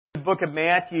book of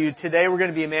Matthew. Today we're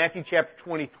going to be in Matthew chapter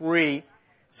 23.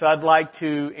 So I'd like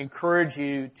to encourage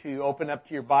you to open up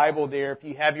to your Bible there. If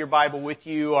you have your Bible with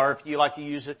you, or if you like to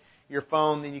use your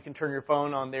phone, then you can turn your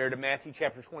phone on there to Matthew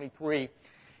chapter 23.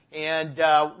 And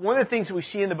one of the things that we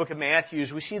see in the book of Matthew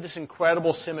is we see this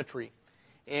incredible symmetry.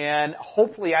 And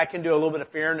hopefully I can do a little bit of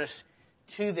fairness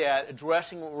to that,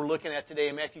 addressing what we're looking at today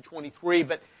in Matthew 23.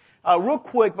 But real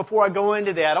quick, before I go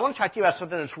into that, I want to talk to you about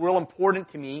something that's real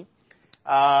important to me,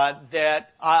 that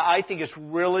I think is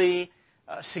really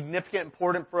significant,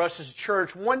 important for us as a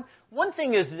church. One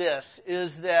thing is this,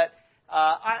 is that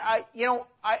I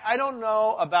don't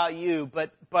know about you,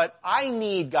 but I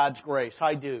need God's grace.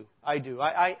 I do.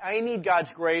 I need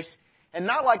God's grace, and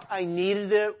not like I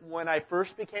needed it when I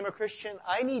first became a Christian.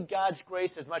 I need God's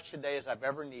grace as much today as I've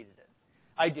ever needed it.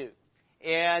 I do.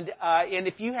 And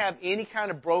if you have any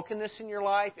kind of brokenness in your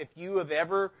life, if you have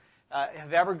ever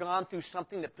gone through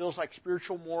something that feels like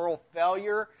spiritual moral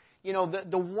failure, you know,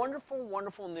 the wonderful,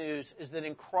 wonderful news is that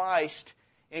in Christ,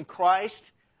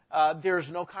 there is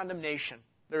no condemnation.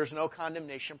 There is no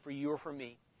condemnation for you or for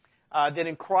me. That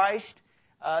in Christ,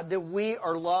 that we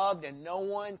are loved, and no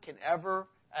one can ever,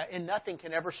 and nothing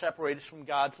can ever separate us from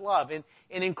God's love. And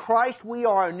in Christ, we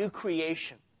are a new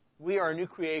creation. We are a new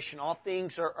creation. All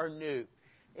things are new.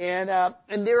 And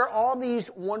there are all these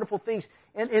wonderful things.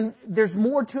 And there's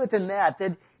more to it than that.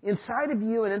 That inside of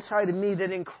you and inside of me,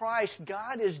 that in Christ,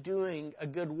 God is doing a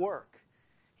good work.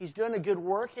 He's doing a good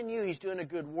work in you. He's doing a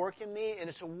good work in me. And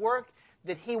it's a work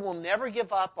that He will never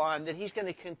give up on, that He's going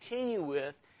to continue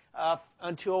with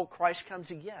until Christ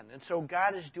comes again. And so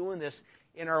God is doing this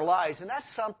in our lives. And that's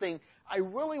something I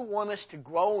really want us to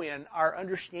grow in, our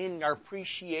understanding, our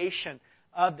appreciation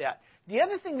of that. The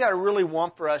other thing that I really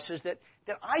want for us is that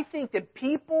I think that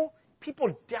people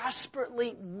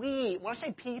desperately, when I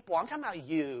say people, I'm talking about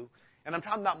you, and I'm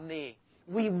talking about me.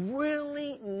 We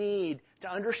really need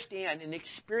to understand and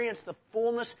experience the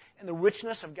fullness and the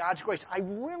richness of God's grace. I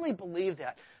really believe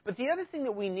that. But the other thing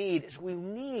that we need is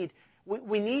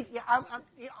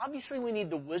obviously we need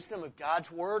the wisdom of God's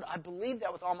Word. I believe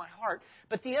that with all my heart.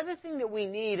 But the other thing that we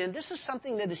need, and this is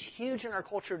something that is huge in our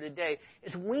culture today,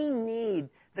 is we need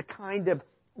the kind of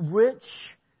rich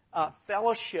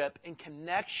fellowship and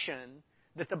connection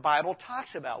that the Bible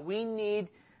talks about. We need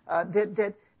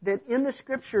that in the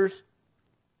Scriptures,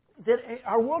 that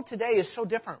our world today is so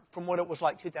different from what it was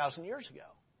like 2,000 years ago.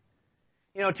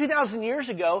 You know, 2,000 years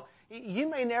ago,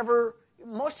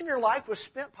 most of your life was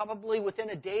spent probably within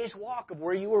a day's walk of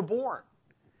where you were born.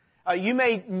 You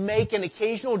may make an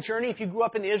occasional journey if you grew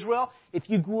up in Israel. If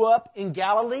you grew up in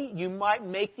Galilee, you might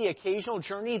make the occasional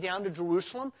journey down to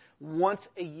Jerusalem once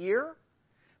a year.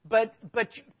 But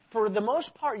for the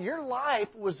most part, your life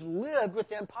was lived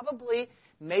within probably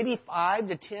maybe 5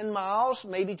 to 10 miles,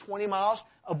 maybe 20 miles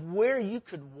of where you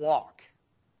could walk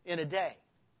in a day.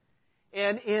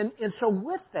 And so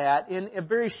with that, in a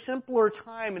very simpler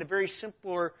time, in a very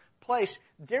simpler place,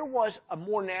 there was a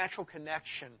more natural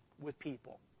connection with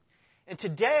people. And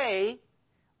today,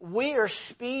 we are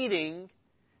speeding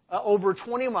over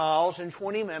 20 miles in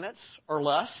 20 minutes or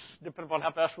less, depending on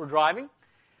how fast we're driving.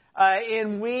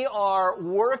 And we are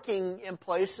working in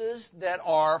places that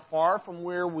are far from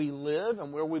where we live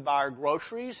and where we buy our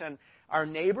groceries and our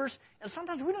neighbors. And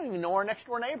sometimes we don't even know our next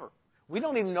door neighbor. We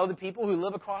don't even know the people who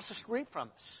live across the street from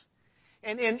us.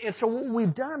 And so what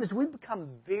we've done is we've become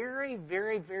very,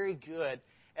 very, very good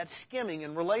at skimming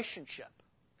in relationship.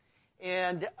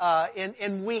 And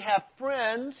we have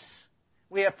friends.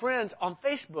 We have friends on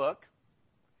Facebook,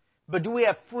 but do we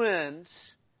have friends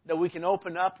that we can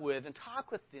open up with and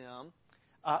talk with them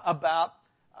about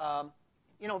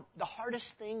the hardest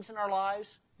things in our lives,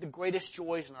 the greatest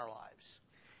joys in our lives?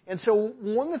 And so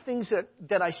one of the things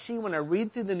that I see when I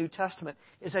read through the New Testament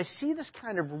is I see this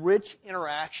kind of rich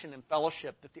interaction and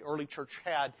fellowship that the early church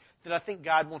had that I think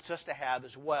God wants us to have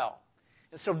as well.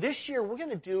 And so this year we're going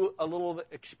to do a little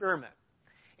experiment.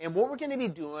 And what we're going to be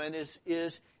doing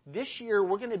is this year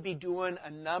we're going to be doing a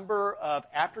number of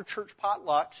after-church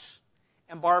potlucks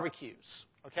and barbecues.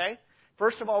 Okay?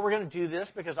 First of all, we're going to do this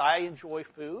because I enjoy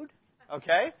food.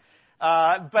 Okay?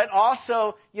 But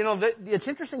also, it's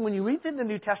interesting when you read through the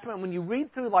New Testament, when you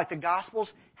read through like the Gospels,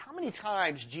 how many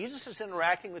times Jesus is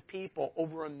interacting with people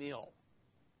over a meal.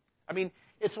 I mean,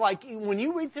 it's like when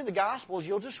you read through the Gospels,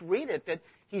 you'll just read it that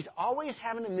He's always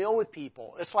having a meal with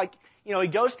people. It's like, He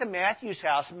goes to Matthew's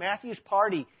house, Matthew's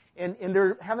party, and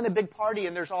they're having a big party,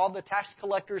 and there's all the tax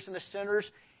collectors and the sinners,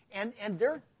 and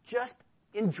they're just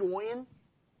enjoying,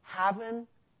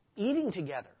 eating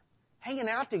together, hanging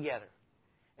out together.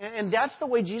 And that's the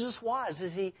way Jesus was,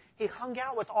 is he hung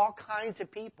out with all kinds of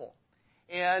people.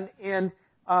 And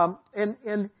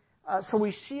So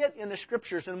we see it in the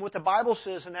Scriptures. And what the Bible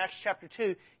says in Acts chapter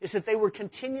 2 is that they were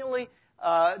continually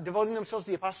devoting themselves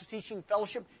to the apostles' teaching,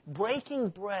 fellowship, breaking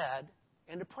bread,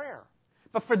 and to prayer.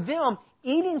 But for them,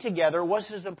 eating together was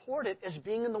as important as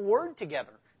being in the Word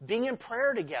together, being in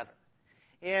prayer together.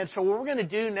 And so what we're going to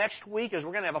do next week is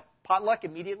we're going to have a potluck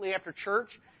immediately after church.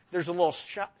 There's a little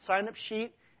sign-up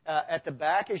sheet at the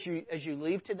back as you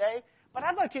leave today. But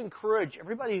I'd like to encourage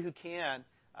everybody who can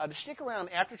to stick around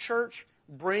after church,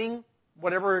 bring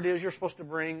whatever it is you're supposed to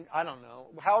bring. I don't know.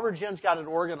 However Jim's got it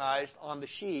organized on the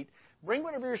sheet, bring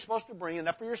whatever you're supposed to bring,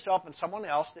 enough for yourself and someone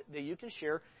else that you can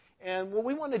share. And what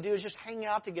we want to do is just hang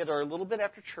out together a little bit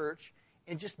after church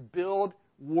and just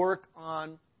work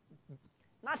on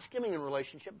not skimming a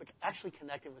relationship, but actually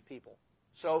connecting with people.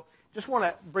 So just want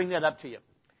to bring that up to you.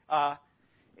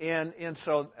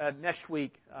 So next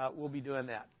week we'll be doing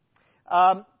that.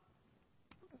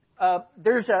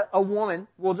 There's a woman,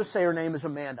 we'll just say her name is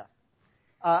Amanda.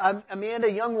 Amanda,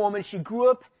 a young woman, she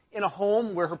grew up in a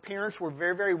home where her parents were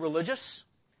very, very religious.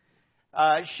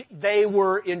 They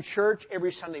were in church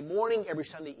every Sunday morning, every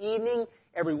Sunday evening,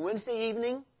 every Wednesday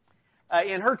evening.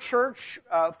 In her church,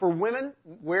 for women,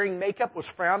 wearing makeup was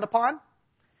frowned upon.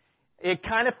 It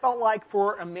kind of felt like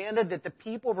for Amanda that the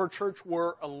people of her church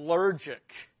were allergic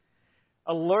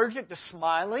to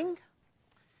smiling,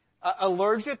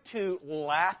 allergic to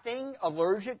laughing,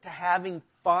 allergic to having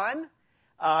fun.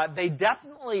 They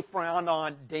definitely frowned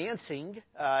on dancing.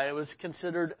 It was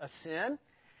considered a sin.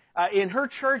 In her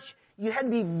church, you had to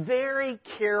be very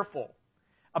careful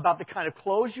about the kind of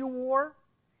clothes you wore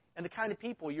and the kind of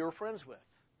people you were friends with.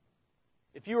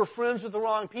 If you were friends with the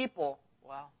wrong people,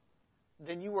 well,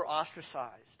 then you were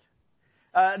ostracized.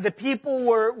 The people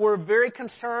were very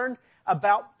concerned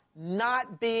about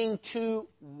not being too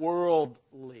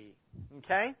worldly.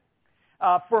 Okay?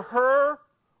 For her,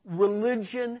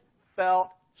 religion felt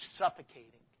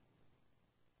suffocating.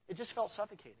 It just felt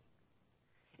suffocating.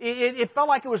 It felt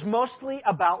like it was mostly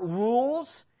about rules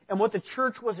and what the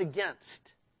church was against.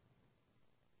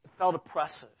 It felt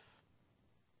oppressive.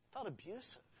 It felt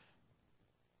abusive.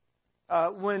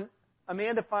 When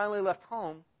Amanda finally left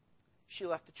home, she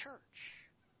left the church.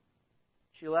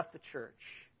 She left the church.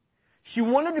 She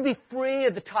wanted to be free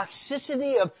of the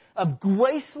toxicity of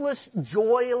graceless,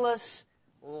 joyless,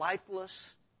 lifeless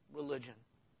religion.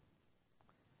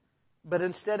 But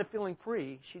instead of feeling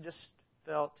free, she just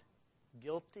felt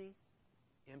guilty,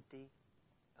 empty,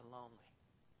 and lonely.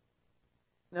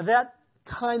 Now that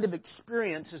kind of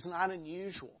experience is not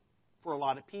unusual for a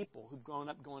lot of people who've grown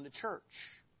up going to church.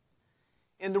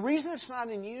 And the reason it's not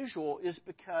unusual is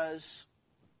because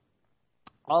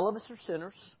all of us are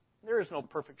sinners. There is no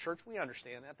perfect church. We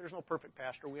understand that. There's no perfect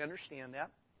pastor. We understand that.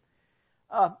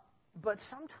 But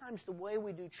sometimes the way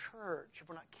we do church, if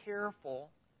we're not careful,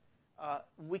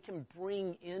 we can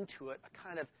bring into it a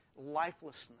kind of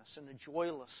lifelessness and a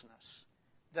joylessness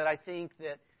that I think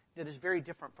that is very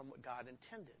different from what God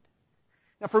intended.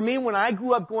 Now, for me, when I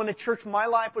grew up going to church, my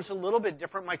life was a little bit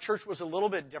different. My church was a little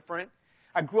bit different.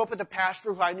 I grew up with a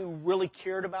pastor who I knew really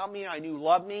cared about me. I knew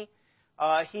loved me.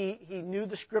 He knew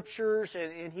the Scriptures,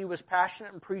 and he was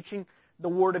passionate in preaching the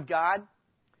Word of God.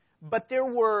 But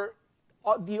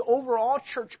the overall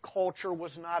church culture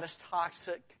was not as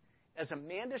toxic as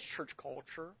Amanda's church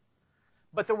culture.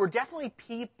 But there were definitely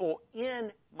people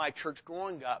in my church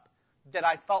growing up that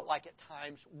I felt like at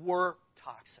times were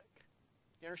toxic.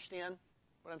 You understand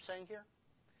what I'm saying here?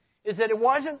 Is that it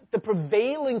wasn't the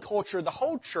prevailing culture of the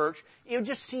whole church. It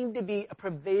just seemed to be a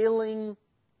prevailing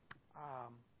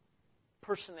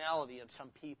personality in some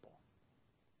people.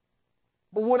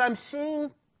 But what I'm seeing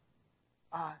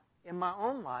in my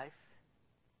own life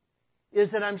is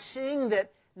that I'm seeing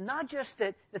that not just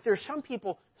that there's some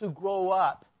people who grow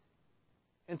up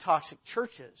in toxic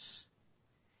churches.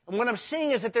 And what I'm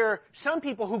seeing is that there are some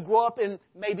people who grow up in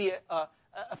maybe a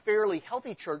fairly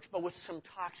healthy church, but with some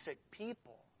toxic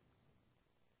people.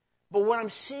 But what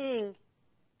I'm seeing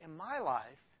in my life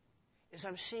is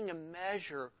I'm seeing a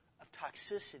measure of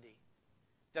toxicity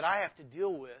that I have to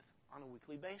deal with on a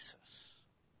weekly basis.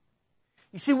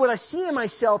 You see, what I see in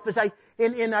myself is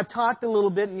and I've talked a little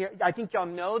bit, and I think y'all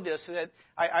know this, that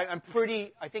I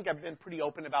think I've been pretty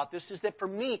open about this, is that for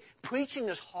me, preaching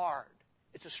is hard.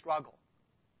 It's a struggle.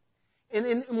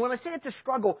 And when I say it's a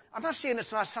struggle, I'm not saying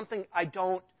it's not something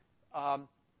that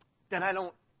I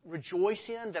don't rejoice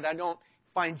in, that I don't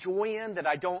find joy in, that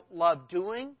I don't love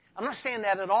doing. I'm not saying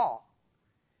that at all.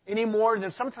 Any more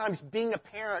than sometimes being a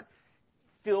parent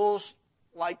feels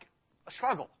like a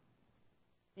struggle.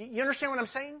 You understand what I'm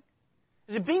saying?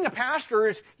 Being a pastor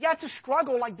is, it's a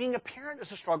struggle like being a parent is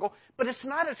a struggle, but it's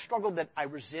not a struggle that I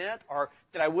resent or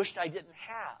that I wished I didn't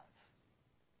have.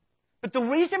 But the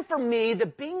reason for me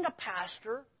that being a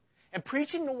pastor and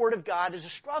preaching the Word of God is a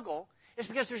struggle is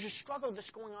because there's a struggle that's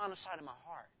going on inside of my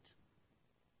heart.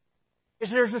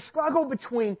 There's a struggle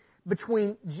between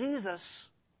Jesus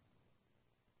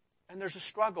and there's a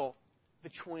struggle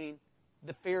between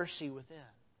the Pharisee within.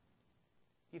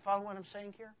 You follow what I'm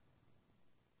saying here?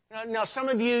 Now, some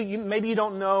of you, maybe you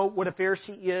don't know what a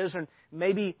Pharisee is, and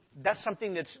maybe that's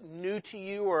something that's new to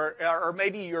you, or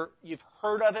maybe you've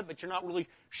heard of it, but you're not really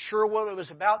sure what it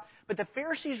was about. But the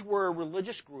Pharisees were a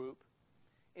religious group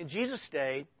in Jesus'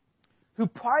 day who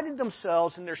prided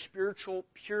themselves in their spiritual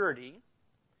purity,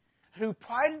 who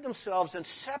prided themselves in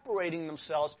separating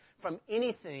themselves from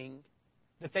anything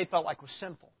that they felt like was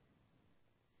sinful.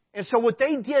 And so what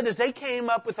they did is they came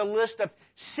up with a list of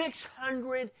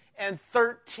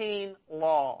 613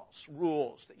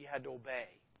 rules that you had to obey.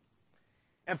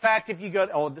 In fact, if you go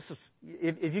to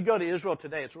Israel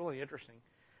today, it's really interesting.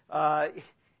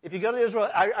 If you go to Israel,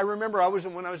 I remember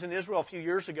when I was in Israel a few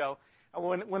years ago.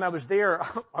 When I was there,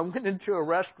 I went into a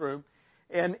restroom,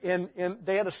 and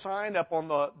they had a sign up on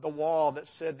the wall that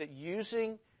said that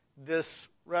using this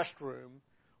restroom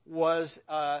was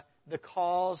the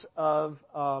cause of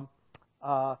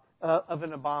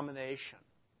an abomination.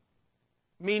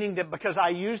 Meaning that because I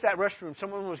used that restroom,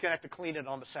 someone was going to have to clean it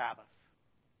on the Sabbath.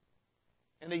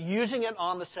 And that using it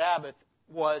on the Sabbath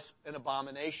was an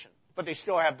abomination. But they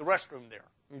still have the restroom there.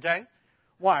 Okay?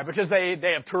 Why? Because they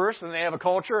have tourists and they have a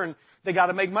culture and they got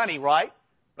to make money, right?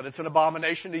 But it's an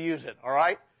abomination to use it, all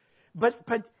right? But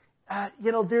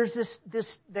there's this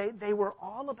they were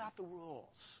all about the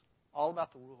rules. All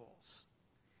about the rules.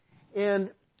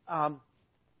 And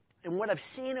what I've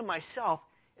seen in myself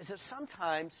is that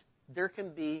sometimes there can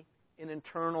be an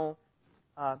internal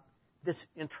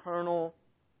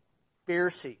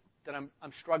Pharisee that I'm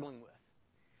struggling with.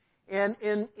 And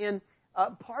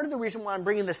part of the reason why I'm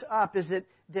bringing this up is that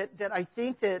I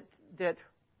think that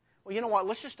well, you know what?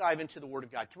 Let's just dive into the Word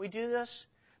of God. Can we do this?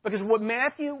 Because what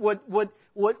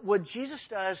Jesus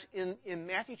does in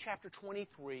Matthew chapter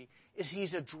 23 is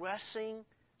he's addressing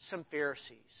some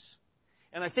Pharisees.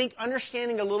 And I think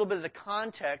understanding a little bit of the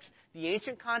context, the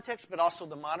ancient context, but also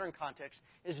the modern context,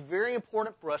 is very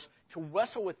important for us to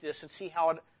wrestle with this and see how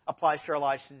it applies to our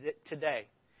lives today.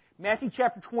 Matthew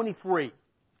chapter 23.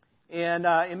 And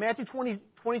in Matthew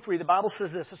 23, the Bible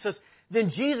says this. It says, "Then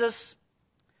Jesus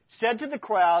said to the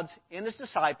crowds and his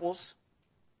disciples,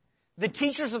 'The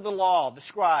teachers of the law, the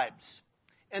scribes,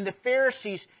 and the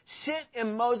Pharisees sit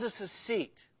in Moses'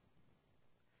 seat.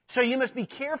 So you must be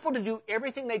careful to do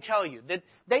everything they tell you.'" That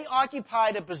they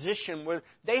occupied a position where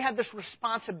they had this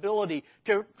responsibility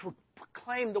to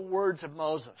proclaim the words of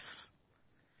Moses.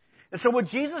 And so what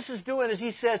Jesus is doing is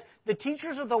he says, the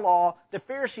teachers of the law, the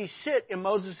Pharisees, sit in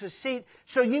Moses' seat,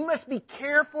 so you must be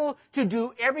careful to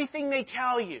do everything they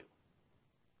tell you.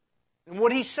 And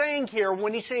what he's saying here,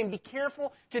 when he's saying be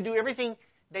careful to do everything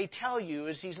they tell you,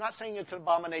 is he's not saying it's an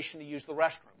abomination to use the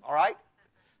restroom, all right?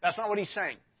 That's not what he's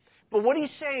saying. But what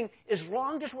he's saying, as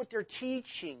long as what they're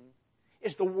teaching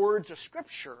is the words of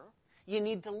Scripture, you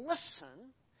need to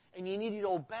listen and you need to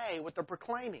obey what they're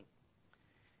proclaiming.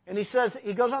 And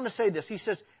he goes on to say this. He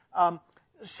says,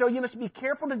 so you must be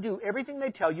careful to do everything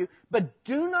they tell you, but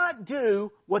do not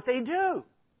do what they do.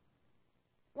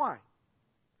 Why?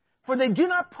 For they do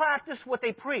not practice what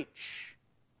they preach.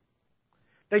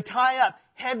 They tie up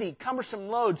heavy, cumbersome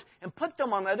loads and put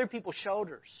them on other people's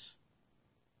shoulders.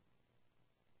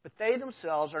 But they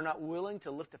themselves are not willing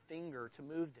to lift a finger to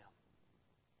move them.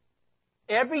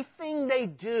 Everything they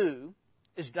do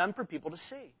is done for people to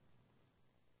see.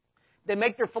 They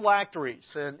make their phylacteries,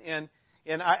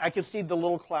 and I can see the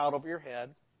little cloud over your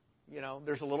head. You know,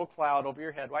 there's a little cloud over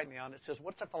your head right now, and it says,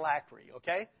 "What's a phylactery?"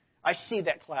 Okay? I see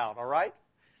that cloud, all right?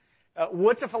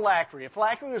 What's a phylactery? A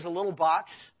phylactery is a little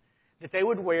box that they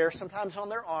would wear sometimes on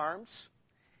their arms,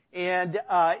 and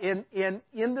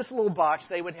in this little box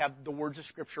they would have the words of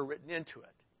Scripture written into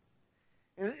it.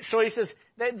 And so he says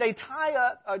they tie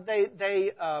up.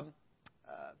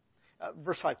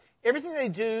 Verse 5. Everything they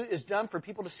do is done for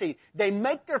people to see. They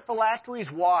make their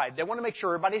phylacteries wide. They want to make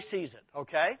sure everybody sees it,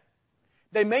 okay?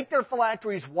 They make their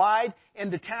phylacteries wide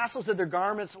and the tassels of their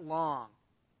garments long.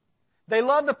 They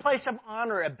love the place of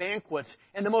honor at banquets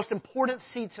and the most important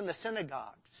seats in the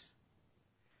synagogues.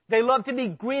 They love to be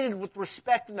greeted with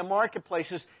respect in the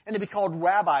marketplaces and to be called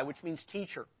rabbi, which means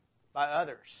teacher, by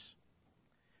others.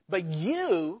 But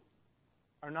you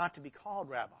are not to be called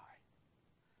rabbi,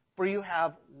 for you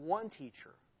have one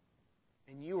teacher,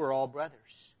 and you are all brothers.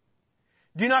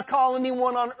 Do not call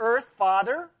anyone on earth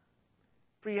Father,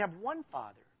 for you have one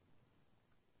Father,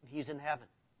 and He's in heaven.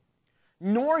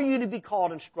 Nor are you to be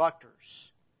called instructors,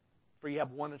 for you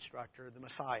have one instructor, the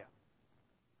Messiah.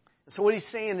 And so what he's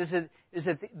saying is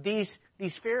that these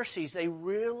Pharisees, they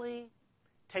really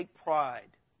take pride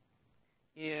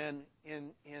in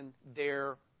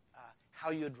their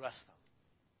how you address them.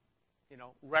 You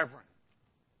know, reverend,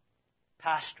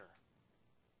 pastor,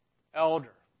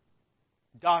 elder,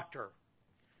 doctor,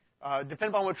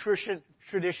 depending on what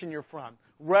tradition you're from,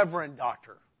 reverend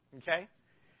doctor, okay?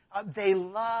 They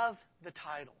love the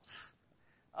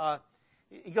titles.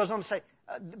 He goes on to say,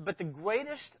 but the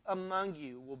greatest among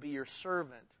you will be your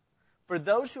servant. For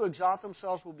those who exalt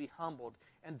themselves will be humbled,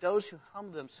 and those who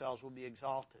humble themselves will be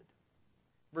exalted.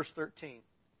 Verse 13.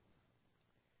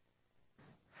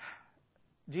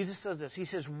 Jesus says this. He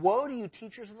says, woe to you,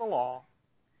 teachers of the law,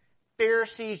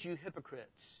 Pharisees, you hypocrites.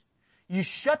 You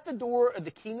shut the door of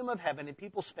the kingdom of heaven in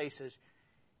people's faces.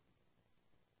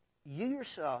 You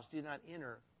yourselves do not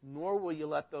enter, nor will you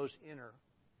let those enter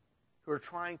who are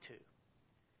trying to.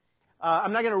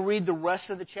 I'm not going to read the rest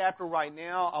of the chapter right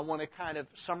now. I want to kind of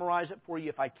summarize it for you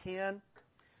if I can.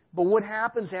 But what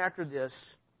happens after this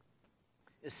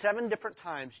is 7 different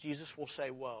times Jesus will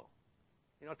say, woe.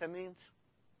 You know what that means?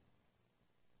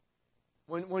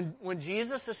 When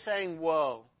Jesus is saying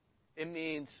woe, it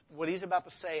means what he's about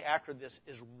to say after this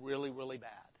is really, really bad.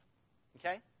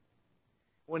 Okay?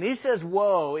 When he says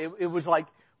woe, it was like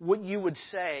what you would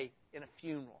say in a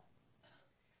funeral.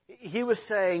 He was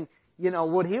saying, you know,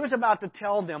 what he was about to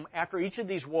tell them after each of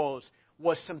these woes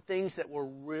was some things that were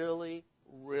really,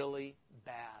 really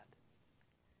bad.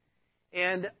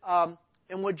 And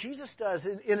what Jesus does,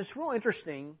 and it's real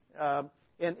interesting,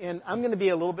 and I'm going to be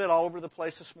a little bit all over the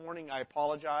place this morning. I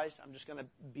apologize. I'm just going to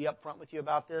be up front with you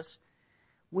about this.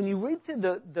 When you read through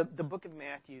the book of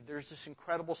Matthew, there's this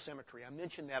incredible symmetry. I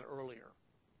mentioned that earlier.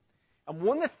 And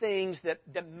one of the things that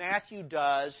Matthew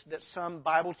does, that some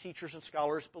Bible teachers and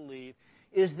scholars believe,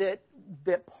 is that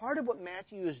part of what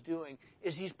Matthew is doing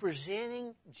is he's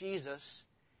presenting Jesus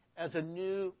as a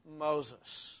new Moses.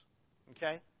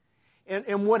 Okay?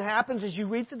 And what happens is you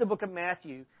read through the book of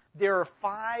Matthew, there are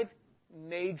 5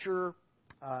 major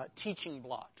teaching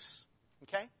blocks.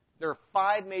 Okay? There are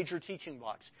 5 major teaching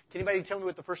blocks. Can anybody tell me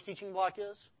what the first teaching block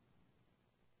is?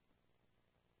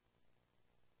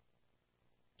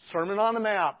 Sermon on the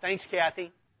Mount. Thanks,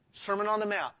 Kathy. Sermon on the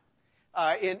Mount.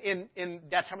 In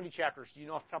that's how many chapters? Do you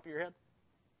know off the top of your head?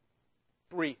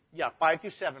 3. Yeah, 5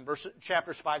 through 7.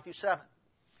 Chapters 5 through 7.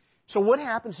 So what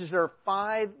happens is there are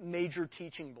 5 major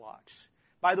teaching blocks.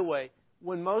 By the way,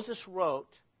 when Moses wrote,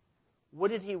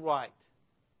 what did he write?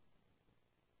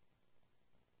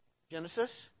 Genesis,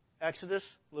 Exodus,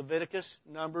 Leviticus,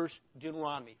 Numbers,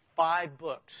 Deuteronomy. 5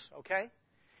 books, okay?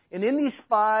 And in these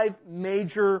 5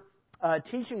 major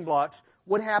teaching blocks,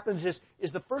 what happens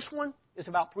is the first one is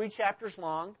about 3 chapters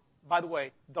long. By the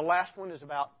way, the last one is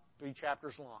about 3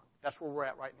 chapters long. That's where we're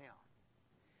at right now.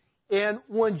 And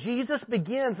when Jesus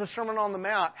begins the Sermon on the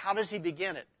Mount, how does he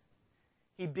begin it?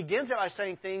 He begins it by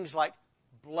saying things like,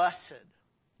 blessed.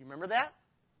 You remember that?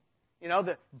 You know,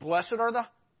 the blessed are the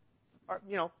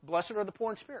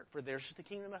poor in spirit, for theirs is the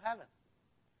kingdom of heaven.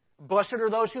 Blessed are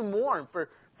those who mourn,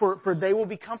 for they will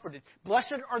be comforted.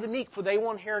 Blessed are the meek, for they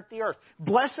will inherit the earth.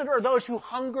 Blessed are those who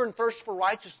hunger and thirst for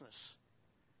righteousness,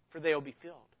 for they will be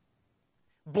filled.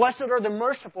 Blessed are the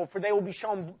merciful, for they will be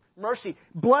shown mercy.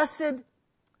 Blessed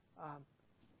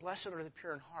are the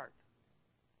pure in heart,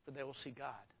 for they will see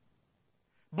God.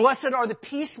 Blessed are the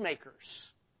peacemakers,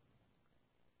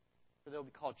 for they will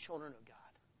be called children of God.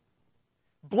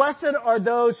 Blessed are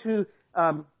those who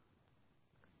are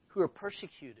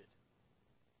persecuted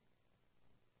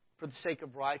for the sake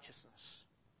of righteousness,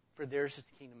 for theirs is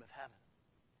the kingdom of heaven.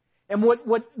 And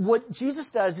what Jesus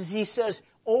does is he says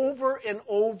over and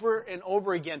over and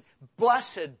over again,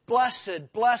 blessed,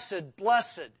 blessed, blessed,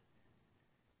 blessed.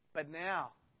 But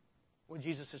now, when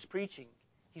Jesus is preaching,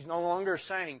 he's no longer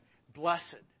saying,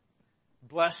 blessed,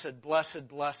 blessed, blessed,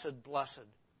 blessed, blessed.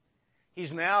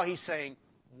 He's saying,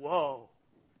 woe,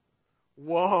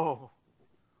 woe,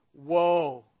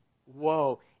 woe,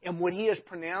 woe. And what he is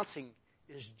pronouncing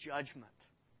is judgment,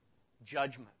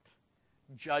 judgment,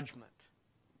 judgment,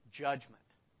 judgment.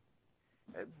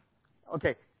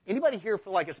 Okay, anybody here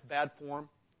feel like it's bad form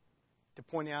to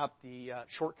point out the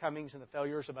shortcomings and the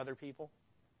failures of other people?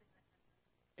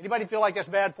 Anybody feel like that's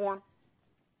bad form?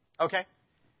 Okay.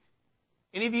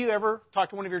 Any of you ever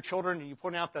talk to one of your children and you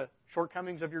point out the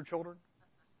shortcomings of your children?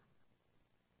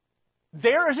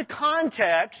 There is a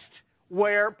context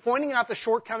where pointing out the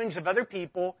shortcomings of other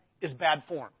people is bad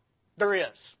form. There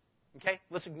is. Okay?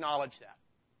 Let's acknowledge that.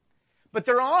 But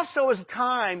there also is a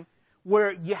time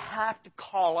where you have to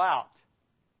call out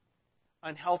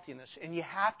unhealthiness, and you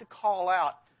have to call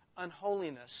out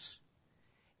unholiness.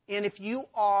 And if you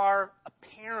are a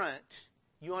parent,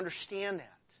 you understand that.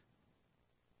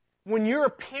 When you're a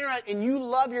parent and you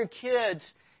love your kids,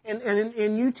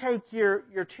 and you take your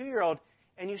 2-year-old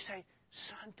and you say,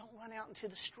 son, don't run out into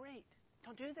the street.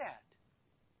 Don't do that.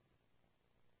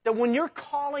 That when you're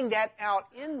calling that out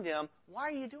in them, why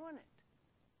are you doing it?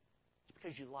 It's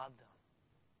because you love them.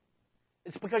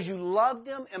 It's because you love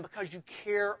them and because you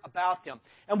care about them.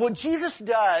 And what Jesus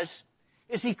does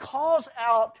is He calls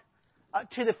out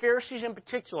to the Pharisees in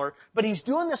particular, but He's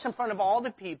doing this in front of all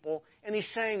the people, and He's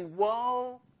saying,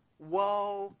 woe,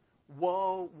 woe,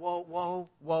 woe, woe, woe,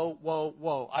 woe, woe,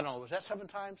 woe. I don't know, was that 7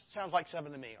 times? Sounds like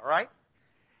 7 to me, all right?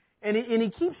 And he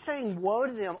keeps saying woe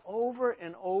to them over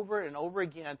and over and over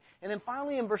again. And then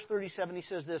finally in verse 37 he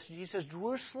says this. He says,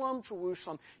 Jerusalem,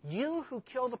 Jerusalem, you who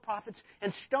kill the prophets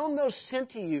and stone those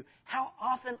sent to you, how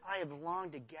often I have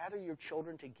longed to gather your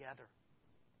children together,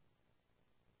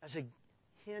 as a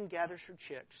hen gathers her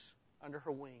chicks under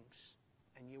her wings,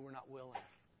 and you were not willing.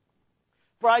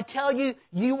 For I tell you,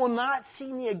 you will not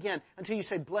see me again until you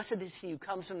say, blessed is he who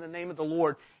comes in the name of the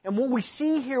Lord. And what we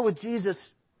see here with Jesus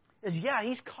is,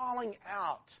 He's calling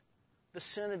out the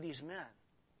sin of these men.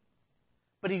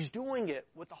 But He's doing it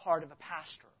with the heart of a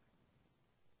pastor.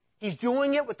 He's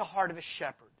doing it with the heart of a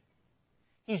shepherd.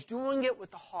 He's doing it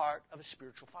with the heart of a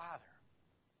spiritual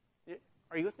father.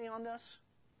 Are you with me on this?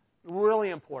 Really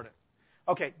important.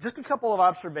 Okay, just a couple of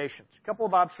observations.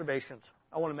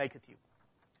 I want to make with you.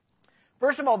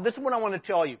 First of all, this is what I want to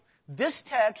tell you. This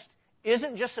text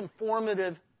isn't just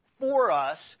informative for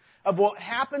us of what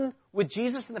happened with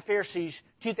Jesus and the Pharisees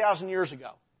 2,000 years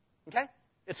ago. Okay?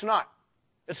 It's not.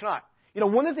 You know,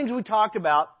 one of the things we talked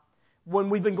about when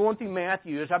we've been going through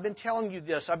Matthew is I've been telling you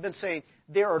this. I've been saying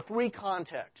there are 3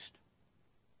 contexts.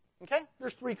 Okay?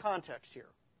 There's 3 contexts here.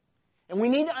 And we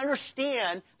need to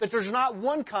understand that there's not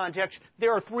one context,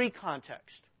 there are 3 contexts.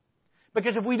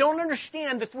 Because if we don't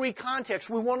understand the 3 contexts,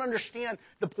 we won't understand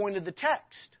the point of the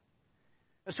text.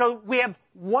 And so we have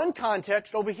one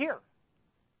context over here.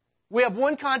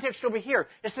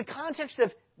 It's the context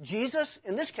of Jesus,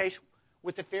 in this case,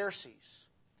 with the Pharisees,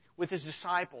 with His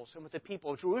disciples, and with the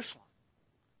people of Jerusalem.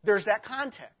 There's that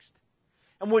context.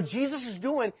 And what Jesus is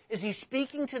doing is He's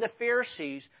speaking to the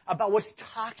Pharisees about what's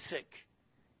toxic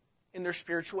in their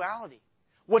spirituality,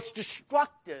 what's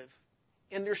destructive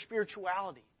in their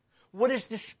spirituality, what is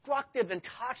destructive and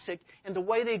toxic in the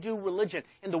way they do religion,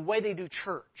 in the way they do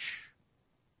church.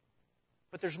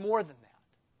 But there's more than that.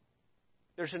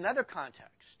 There's another context.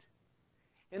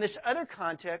 And this other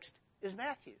context is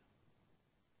Matthew.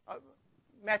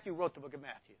 Matthew wrote the book of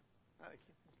Matthew.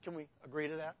 Can we agree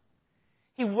to that?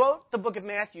 He wrote the book of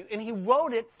Matthew, and he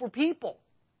wrote it for people.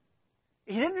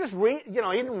 He didn't just read, he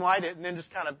didn't write it and then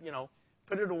just kind of,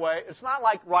 put it away. It's not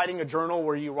like writing a journal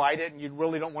where you write it and you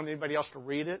really don't want anybody else to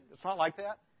read it. It's not like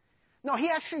that. No, he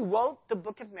actually wrote the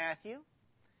book of Matthew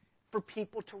for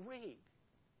people to read.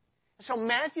 So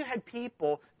Matthew had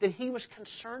people that he was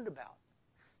concerned about,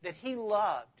 that he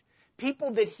loved,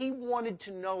 people that he wanted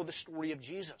to know the story of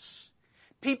Jesus,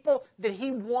 people that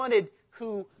he wanted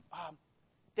who,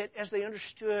 that as they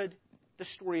understood the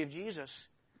story of Jesus,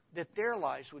 that their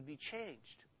lives would be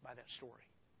changed by that story.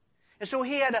 And so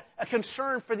he had a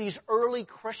concern for these early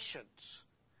Christians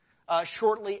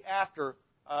shortly after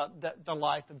the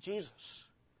life of Jesus.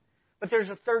 But there's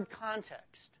a third context.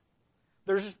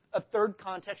 There's a third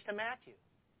context to Matthew.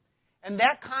 And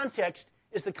that context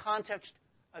is the context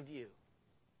of you.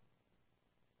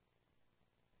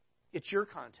 It's your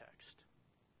context.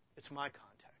 It's my context.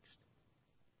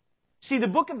 See, the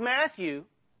book of Matthew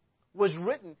was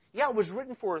written, it was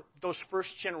written for those first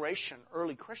generation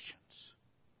early Christians.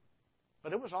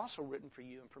 But it was also written for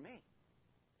you and for me.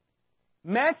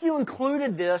 Matthew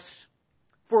included this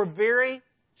for a very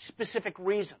specific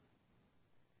reason.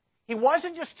 He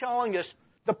wasn't just telling us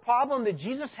the problem that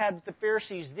Jesus had with the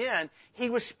Pharisees then. He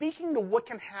was speaking to what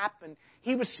can happen.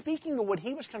 He was speaking to what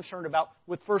he was concerned about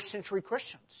with first century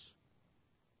Christians.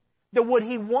 That what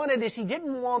he wanted is he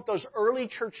didn't want those early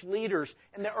church leaders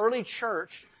and the early church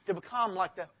to become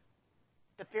like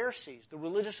the Pharisees, the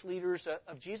religious leaders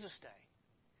of Jesus' day.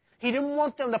 He didn't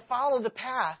want them to follow the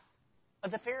path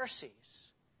of the Pharisees.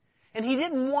 And he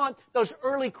didn't want those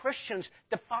early Christians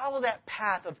to follow that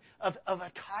path of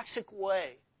a toxic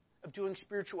way of doing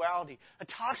spirituality, a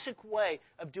toxic way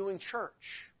of doing church,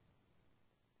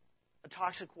 a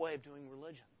toxic way of doing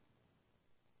religion.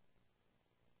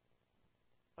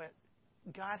 But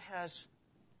God has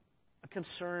a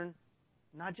concern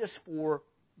not just for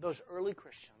those early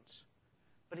Christians,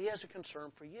 but He has a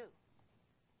concern for you.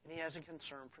 And He has a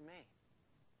concern for me.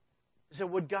 So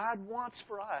what God wants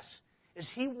for us is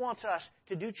He wants us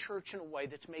to do church in a way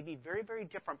that's maybe very, very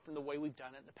different from the way we've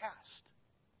done it in the past.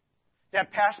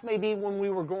 That past may be when we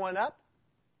were growing up.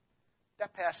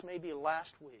 That past may be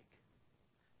last week.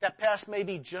 That past may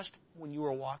be just when you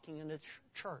were walking into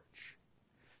church.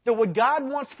 That what God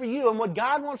wants for you and what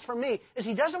God wants for me is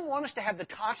He doesn't want us to have the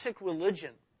toxic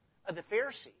religion of the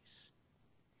Pharisees.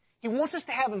 He wants us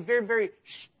to have a very, very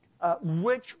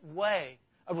rich way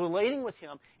of relating with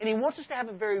Him. And He wants us to have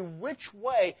a very rich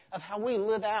way of how we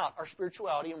live out our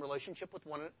spirituality and relationship with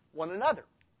one another.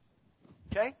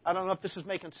 Okay? I don't know if this is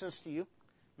making sense to you.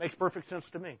 Makes perfect sense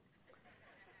to me.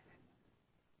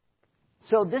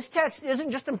 So this text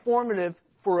isn't just informative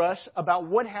for us about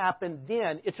what happened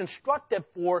then. It's instructive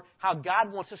for how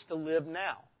God wants us to live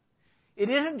now. It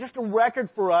isn't just a record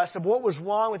for us of what was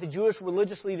wrong with the Jewish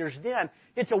religious leaders then.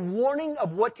 It's a warning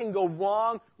of what can go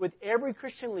wrong with every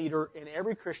Christian leader and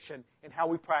every Christian in how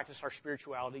we practice our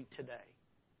spirituality today.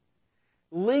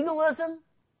 Legalism,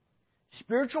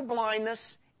 spiritual blindness,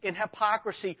 and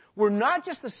hypocrisy were not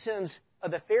just the sins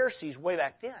of the Pharisees way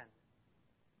back then.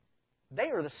 They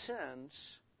are the sins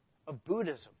of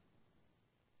Buddhism.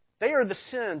 They are the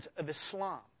sins of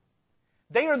Islam.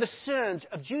 They are the sins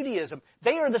of Judaism.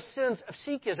 They are the sins of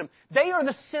Sikhism. They are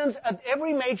the sins of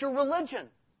every major religion.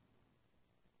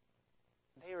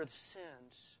 They are the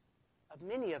sins of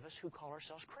many of us who call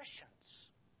ourselves Christians.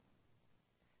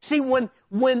 See, when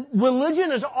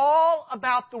religion is all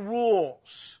about the rules,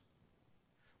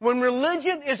 when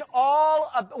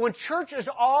church is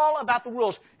all about the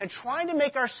rules and trying to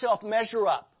make ourselves measure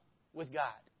up with God,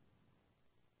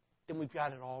 then we've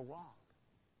got it all wrong.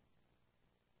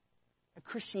 And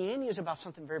Christianity is about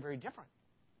something very, very different.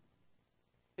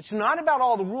 It's not about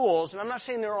all the rules, and I'm not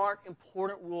saying there aren't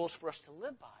important rules for us to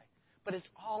live by, but it's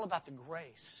all about the grace.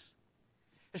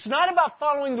 It's not about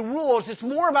following the rules, it's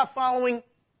more about following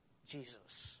Jesus.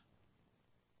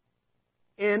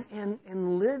 And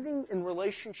living in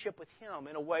relationship with Him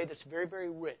in a way that's very, very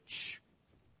rich.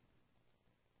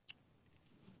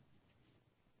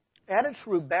 At its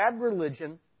root, bad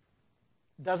religion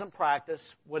doesn't practice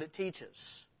what it teaches.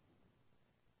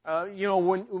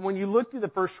 When you look through the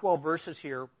first 12 verses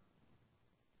here,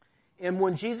 and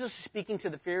when Jesus is speaking to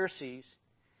the Pharisees,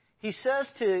 He's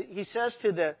speaking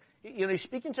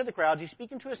to the crowds, He's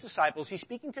speaking to His disciples, He's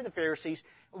speaking to the Pharisees.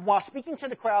 While speaking to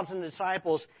the crowds and the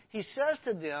disciples, He says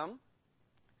to them,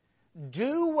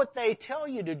 do what they tell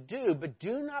you to do, but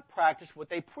do not practice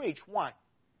what they preach. Why?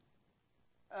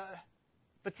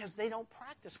 Because they don't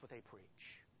practice what they preach.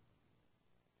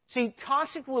 See,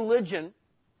 toxic religion,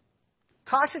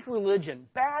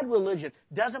 bad religion,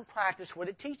 doesn't practice what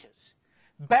it teaches.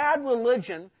 Bad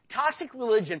religion, toxic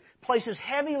religion, places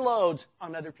heavy loads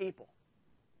on other people.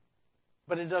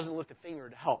 But it doesn't lift a finger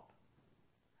to help.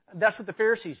 That's what the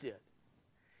Pharisees did.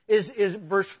 Is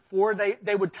verse 4,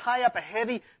 they would tie up a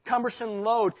heavy, cumbersome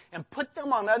load and put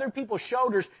them on other people's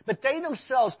shoulders, but they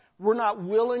themselves were not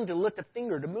willing to lift a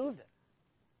finger to move them.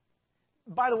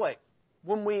 By the way,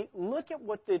 when we look at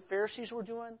what the Pharisees were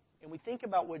doing and we think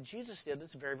about what Jesus did,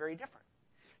 it's very, very different.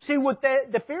 See, what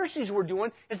the Pharisees were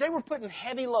doing is they were putting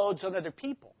heavy loads on other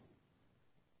people.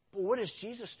 But what does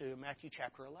Jesus do in Matthew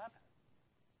chapter 11?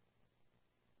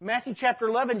 Matthew chapter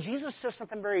 11, Jesus says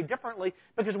something very differently,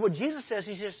 because what Jesus says,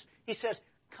 He says,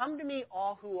 come to me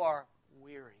all who are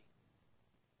weary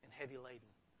and heavy laden,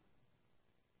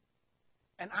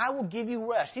 and I will give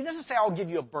you rest. He doesn't say I'll give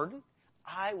you a burden.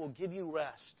 I will give you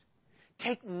rest.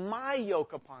 Take my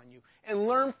yoke upon you and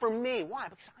learn from me. Why?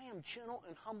 Because I am gentle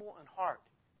and humble in heart,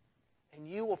 and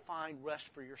you will find rest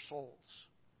for your souls.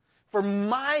 For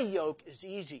my yoke is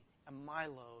easy and my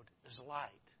load is light.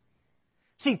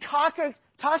 See,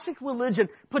 toxic religion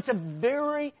puts a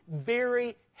very,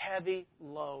 very heavy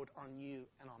load on you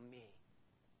and on me.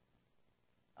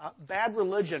 Bad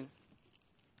religion,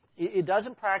 it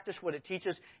doesn't practice what it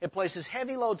teaches. It places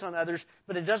heavy loads on others,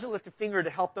 but it doesn't lift a finger to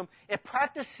help them. It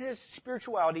practices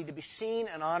spirituality to be seen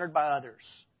and honored by others.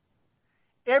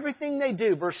 Everything they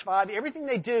do, verse 5, everything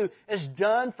they do is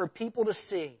done for people to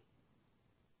see.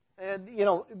 And,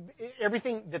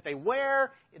 everything that they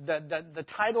wear, the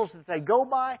titles that they go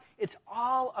by, it's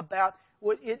all about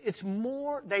it's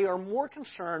more. They are more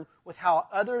concerned with how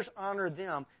others honor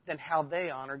them than how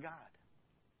they honor God.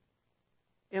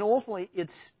 And ultimately,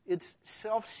 it's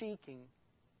self-seeking,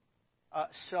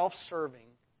 self-serving,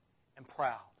 and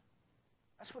proud.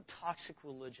 That's what toxic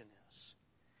religion is.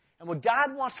 And what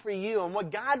God wants for you, and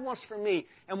what God wants for me,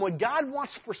 and what God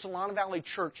wants for Solana Valley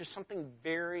Church is something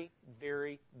very,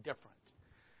 very different.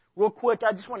 Real quick,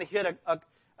 I just want to hit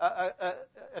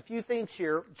a few things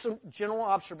here, some general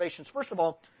observations. First of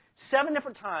all, 7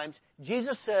 different times,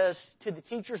 Jesus says to the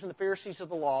teachers and the Pharisees of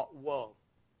the law, woe.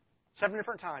 7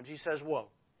 different times he says, woe.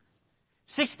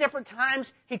 6 different times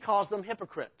he calls them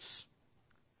hypocrites.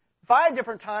 5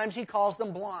 different times he calls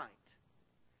them blind.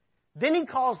 Then he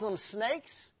calls them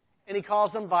snakes, and he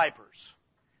calls them vipers.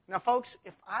 Now, folks,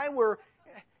 if I were,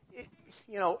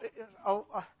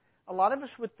 a lot of us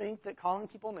would think that calling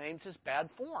people names is bad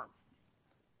form.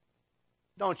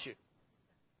 Don't you?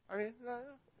 I mean,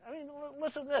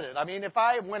 let's admit it. I mean, if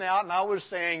I went out and I was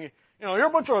saying, you're a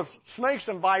bunch of snakes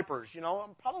and vipers, I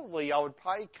would probably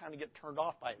kind of get turned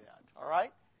off by that, all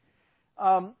right?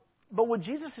 But what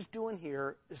Jesus is doing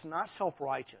here is not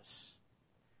self-righteous,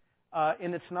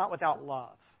 and it's not without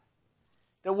love.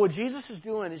 That what Jesus is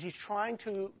doing is he's trying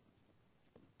to,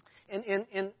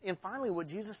 and finally what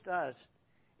Jesus does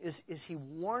is he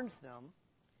warns them.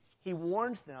 He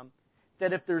warns them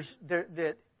that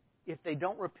if they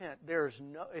don't repent,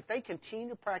 if they continue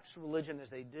to practice religion as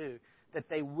they do, that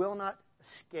they will not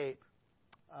escape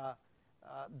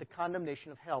the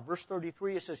condemnation of hell. Verse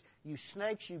 33, it says, "You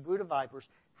snakes, you brood of vipers,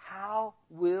 how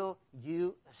will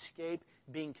you escape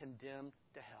being condemned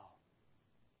to hell?"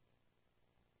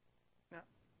 Now,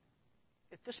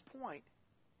 at this point,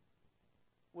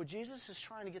 what Jesus is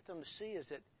trying to get them to see is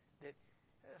that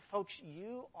folks,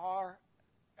 you are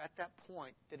at that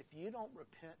point that if you don't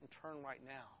repent and turn right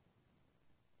now,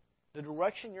 the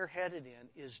direction you're headed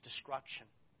in is destruction,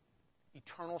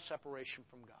 eternal separation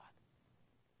from God.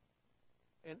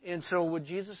 And so what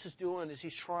Jesus is doing is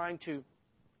he's trying to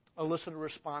elicit a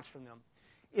response from them.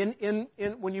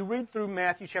 When you read through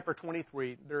Matthew chapter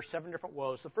 23, there are 7 different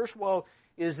woes. The first woe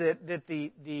is that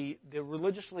the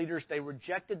religious leaders, they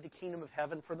rejected the kingdom of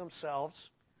heaven for themselves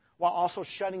while also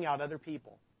shutting out other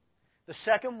people. The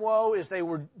second woe is they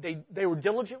were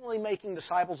diligently making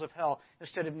disciples of hell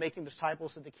instead of making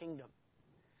disciples of the kingdom.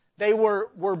 They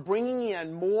were bringing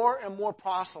in more and more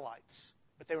proselytes,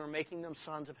 but they were making them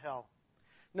sons of hell.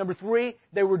 Number 3,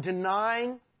 they were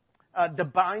denying the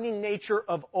binding nature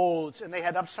of oaths, and they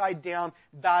had upside down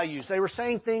values. They were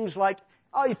saying things like,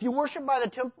 if you worship by the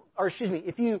temple,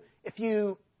 if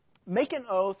you make an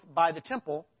oath by the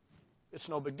temple, it's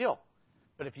no big deal.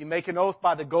 But if you make an oath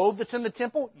by the gold that's in the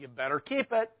temple, you better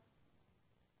keep it.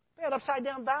 They had upside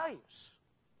down values.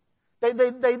 They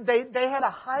had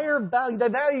a higher value. They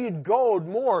valued gold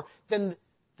more than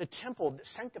the temple that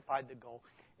sanctified the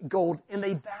gold, and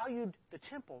they valued the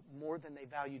temple more than they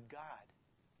valued God,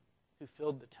 who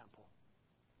filled the temple.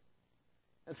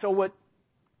 And so what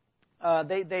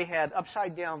they had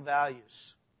upside down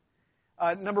values.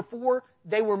 Number 4,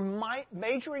 they were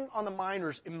majoring on the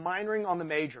minors and minoring on the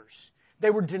majors. They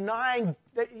were denying.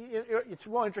 It's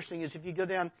real interesting is if you go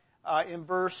down in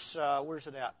verse, where's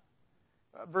it at?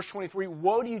 Verse 23,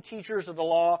 "Woe to you, teachers of the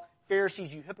law,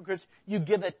 Pharisees, you hypocrites! You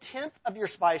give 1/10 of your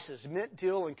spices, mint,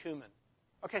 dill, and cumin."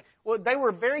 Okay, well, they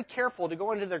were very careful to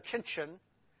go into their kitchen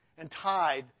and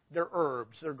tithe their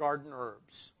herbs, their garden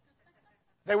herbs.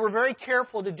 They were very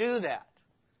careful to do that.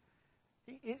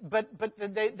 But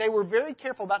they were very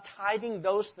careful about tithing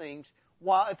those things,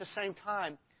 while at the same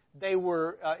time they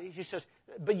were, he says,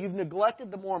 but you've neglected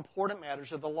the more important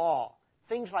matters of the law,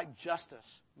 things like justice,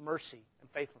 mercy, and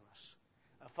faithfulness.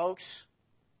 Folks,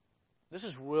 this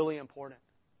is really important.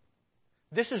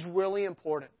 This is really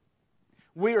important.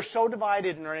 We are so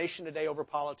divided in our nation today over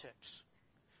politics.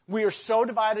 We are so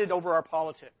divided over our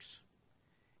politics.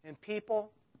 And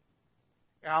people,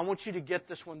 and I want you to get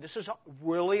this one. This is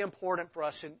really important for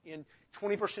us in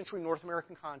 21st century North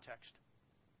American context.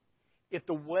 If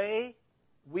the way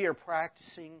we are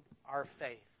practicing our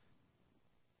faith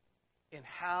in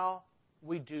how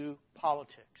we do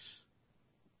politics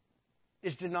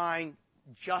is denying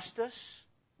justice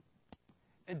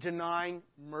and denying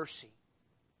mercy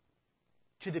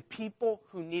to the people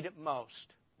who need it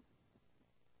most,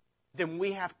 then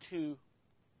we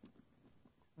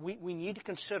need to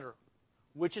consider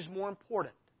which is more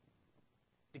important,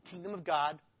 the kingdom of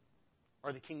God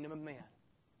or the kingdom of man.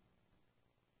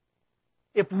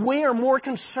 If we are more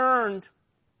concerned,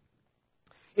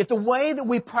 if the way that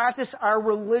we practice our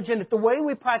religion, if the way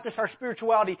we practice our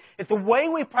spirituality, if the way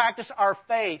we practice our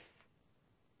faith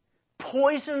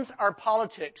poisons our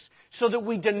politics so that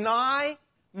we deny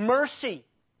mercy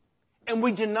and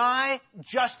we deny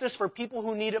justice for people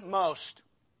who need it most,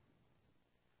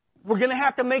 we're going to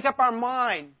have to make up our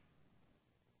mind.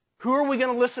 Who are we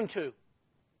going to listen to?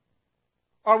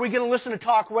 Are we going to listen to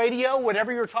talk radio,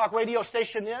 whatever your talk radio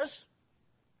station is?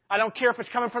 I don't care if it's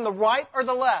coming from the right or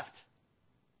the left.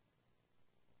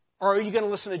 Or are you going to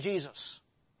listen to Jesus?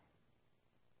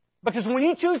 Because when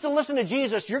you choose to listen to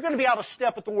Jesus, you're going to be out of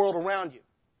step with the world around you.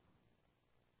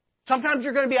 Sometimes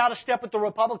you're going to be out of step with the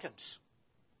Republicans.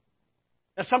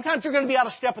 And sometimes you're going to be out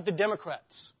of step with the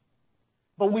Democrats.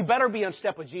 But we better be in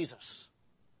step with Jesus.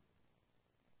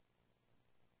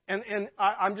 And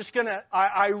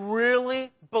I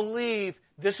really believe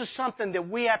this is something that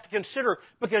we have to consider,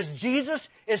 because Jesus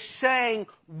is saying,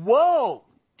 woe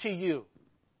to you.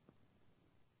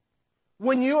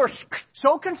 When you are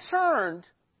so concerned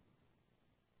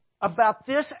about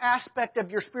this aspect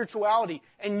of your spirituality,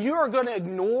 and you are going to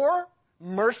ignore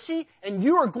mercy, and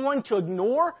you are going to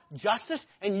ignore justice,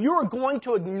 and you are going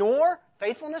to ignore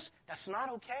faithfulness, that's not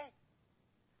okay.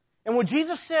 And what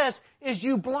Jesus says is,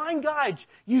 you blind guides,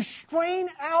 you strain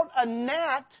out a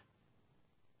gnat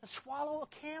and swallow a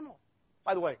camel.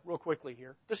 By the way, real quickly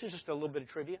here, this is just a little bit of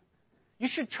trivia. You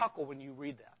should chuckle when you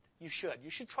read that. You should. You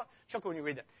should chuckle when you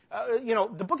read that.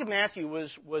 The book of Matthew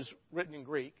was written in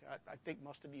Greek. I think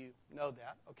most of you know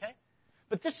that, okay?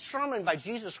 But this sermon by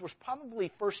Jesus was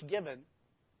probably first given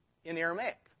in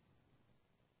Aramaic.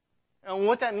 And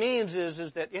what that means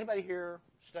is that, anybody here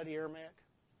study Aramaic?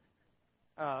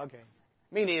 Oh, okay.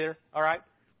 Me neither, all right?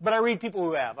 But I read people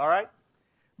who have, all right?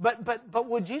 But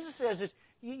what Jesus says is,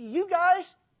 you guys,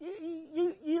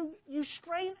 you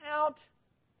strain out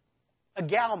a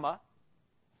galma,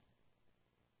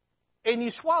 and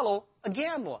you swallow a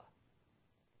gamla.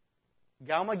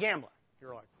 Galma, gamla.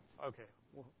 You're like, okay.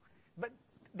 Well, but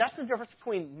that's the difference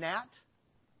between gnat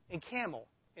and camel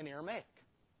in Aramaic.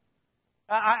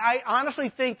 I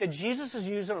honestly think that Jesus is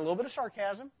using a little bit of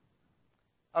sarcasm,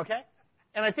 okay?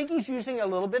 And I think he's using a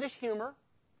little bit of humor.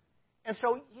 And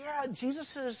so, yeah,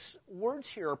 Jesus' words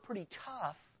here are pretty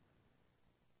tough,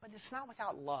 but it's not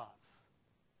without love.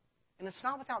 And it's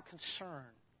not without concern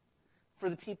for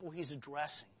the people he's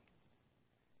addressing.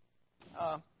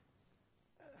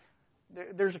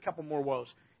 There's a couple more woes.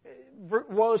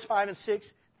 Woes 5 and 6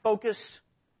 focus.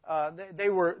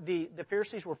 The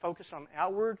Pharisees were focused on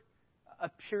outward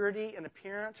purity and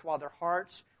appearance, while their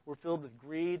hearts were filled with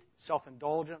greed,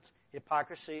 self-indulgence,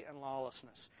 hypocrisy, and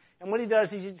lawlessness. And what he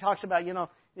does is he talks about,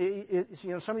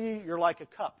 some of you, you're like a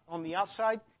cup. On the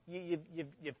outside, you've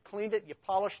cleaned it, you've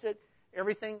polished it,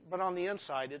 everything, but on the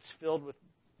inside, it's filled with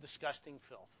disgusting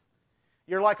filth.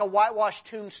 You're like a whitewashed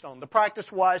tombstone. The practice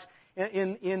was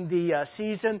in the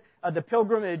season of the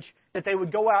pilgrimage that they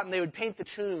would go out and they would paint the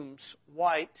tombs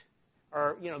white,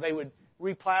 or they would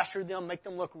replaster them, make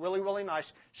them look really, really nice.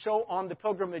 So on the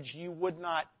pilgrimage, you would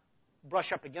not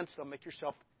brush up against them, make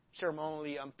yourself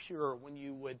ceremonially impure when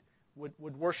you would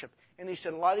worship. And he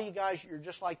said, a lot of you guys, you're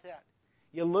just like that.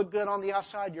 You look good on the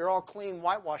outside, you're all clean,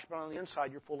 whitewashed, but on the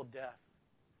inside, you're full of death.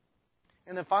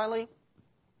 And then finally,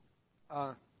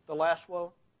 the last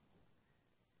woe,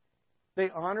 they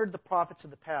honored the prophets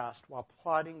of the past while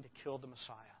plotting to kill the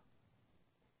Messiah.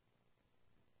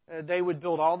 They would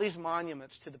build all these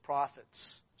monuments to the prophets,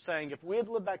 saying, if we had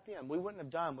lived back then, we wouldn't have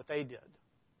done what they did.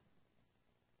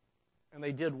 And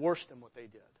they did worse than what they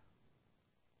did.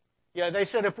 Yeah, they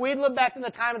said, if we had lived back in the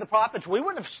time of the prophets, we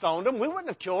wouldn't have stoned them, we wouldn't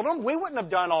have killed them, we wouldn't have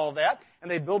done all that.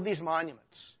 And they build these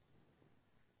monuments.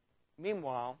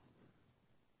 Meanwhile,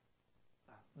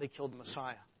 they killed the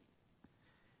Messiah.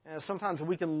 And sometimes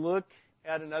we can look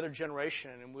at another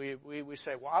generation and we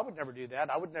say, well, I would never do that.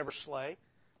 I would never slay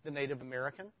the Native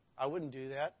American. I wouldn't do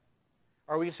that.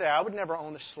 Or we can say, I would never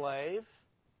own a slave.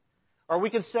 Or we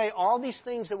can say all these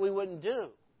things that we wouldn't do.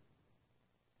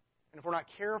 And if we're not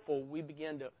careful, we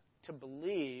begin to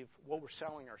believe what we're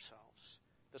selling ourselves,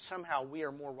 that somehow we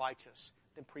are more righteous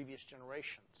than previous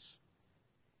generations.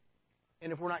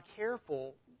 And if we're not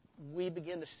careful, we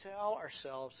begin to sell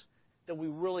ourselves that we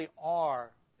really are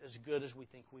as good as we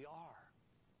think we are.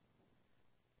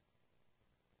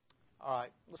 All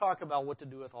right, let's talk about what to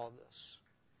do with all this.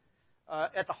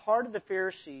 At the heart of the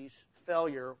Pharisees'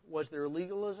 failure was their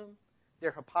legalism,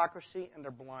 their hypocrisy, and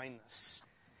their blindness.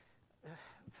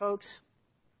 Folks,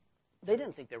 they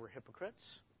didn't think they were hypocrites.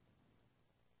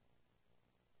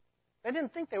 They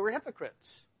didn't think they were hypocrites.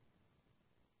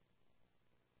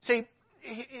 See,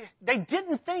 they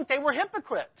didn't think they were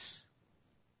hypocrites.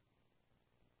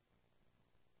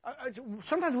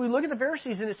 Sometimes we look at the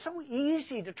Pharisees and it's so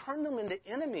easy to turn them into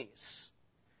enemies.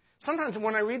 Sometimes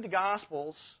when I read the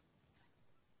Gospels,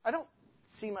 I don't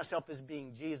see myself as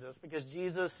being Jesus, because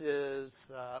Jesus is,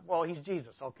 he's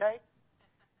Jesus, okay?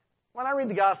 When I read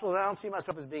the Gospels, I don't see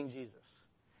myself as being Jesus.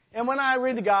 And when I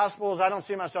read the Gospels, I don't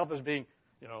see myself as being,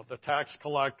 the tax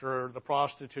collector, the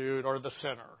prostitute, or the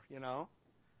sinner, I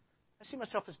see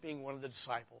myself as being one of the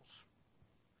disciples.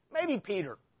 Maybe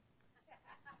Peter.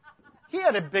 He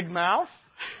had a big mouth.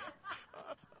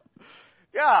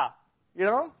 Yeah,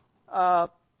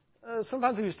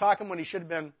 Sometimes he was talking when he should have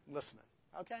been listening.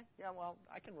 Okay? Yeah, well,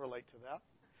 I can relate to that.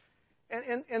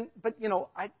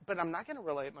 But I'm not going to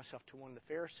relate myself to one of the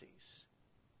Pharisees.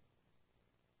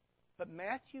 But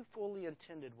Matthew fully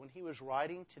intended, when he was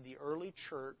writing to the early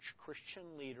church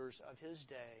Christian leaders of his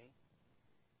day,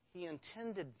 he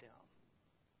intended them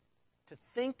to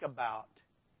think about,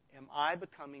 am I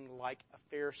becoming like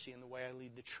a Pharisee in the way I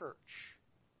lead the church?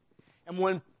 And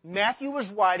when Matthew was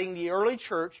writing the early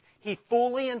church, he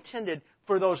fully intended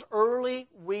for those early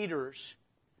readers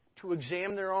to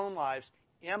examine their own lives.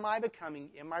 Am I becoming,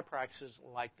 in my practices,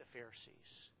 like the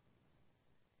Pharisees?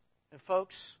 And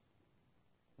folks,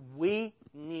 we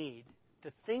need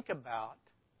to think about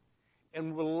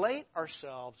and relate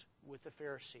ourselves with the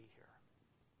Pharisee here.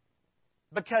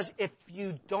 Because if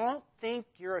you don't think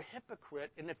you're a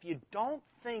hypocrite, and if you don't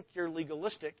think you're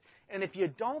legalistic, and if you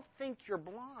don't think you're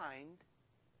blind,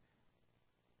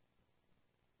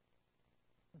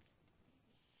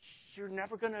 you're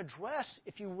never going to address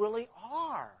if you really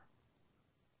are.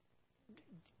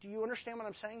 Do you understand what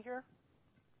I'm saying here?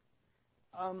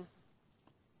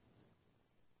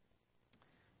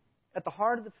 At the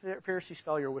heart of the Pharisees'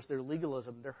 failure was their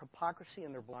legalism, their hypocrisy,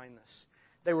 and their blindness.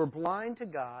 They were blind to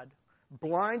God,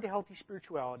 blind to healthy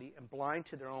spirituality, and blind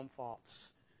to their own faults,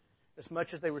 as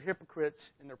much as they were hypocrites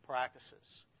in their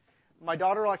practices. My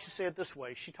daughter likes to say it this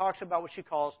way. She talks about what she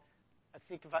calls,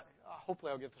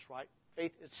 hopefully I'll get this right,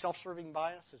 faith is self-serving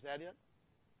bias. Is that it?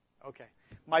 Okay.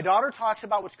 My daughter talks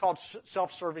about what's called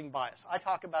self-serving bias. I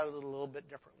talk about it a little bit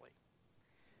differently.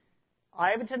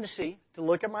 I have a tendency to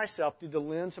look at myself through the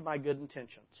lens of my good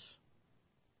intentions.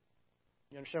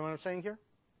 You understand what I'm saying here?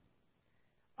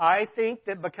 I think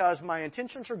that because my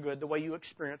intentions are good, the way you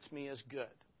experience me is good.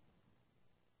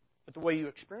 But the way you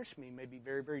experience me may be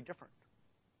very, very different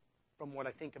from what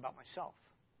I think about myself.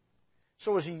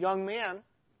 So as a young man,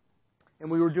 and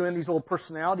we were doing these little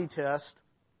personality tests,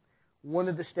 one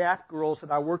of the staff girls that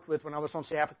I worked with when I was on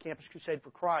staff at Campus Crusade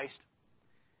for Christ,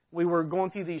 we were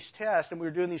going through these tests, and we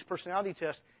were doing these personality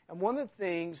tests, and one of the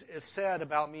things it said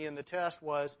about me in the test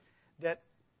was that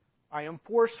I am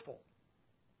forceful,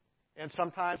 and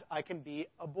sometimes I can be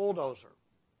a bulldozer.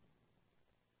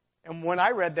 And when I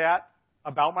read that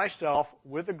about myself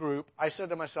with a group, I said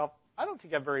to myself, I don't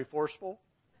think I'm very forceful.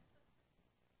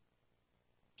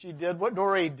 She did what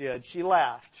Doreen did. She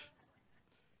laughed.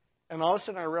 And all of a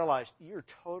sudden I realized, you're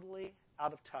totally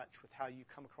out of touch with how you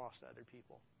come across to other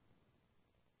people.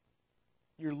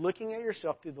 You're looking at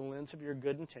yourself through the lens of your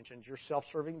good intentions, your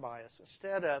self-serving bias,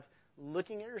 instead of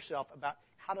looking at yourself about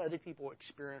how do other people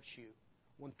experience you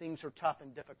when things are tough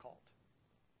and difficult.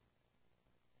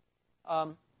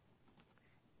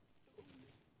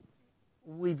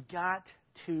 We've got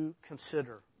to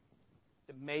consider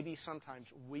that maybe sometimes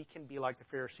we can be like the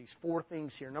Pharisees. 4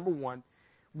 things here. Number 1,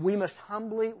 we must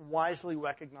humbly, wisely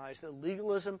recognize that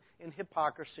legalism and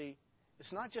hypocrisy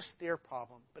is not just their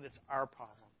problem, but it's our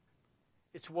problem.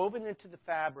 It's woven into the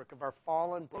fabric of our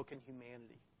fallen, broken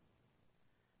humanity.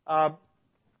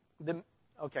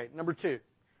 Number 2,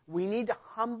 we need to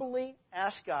humbly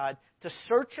ask God to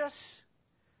search us,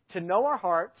 to know our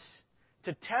hearts,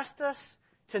 to test us,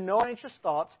 to know our anxious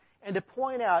thoughts, and to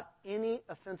point out any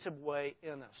offensive way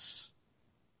in us.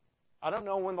 I don't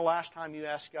know when the last time you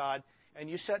asked God and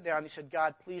you sat down and you said,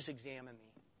 God, please examine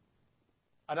me.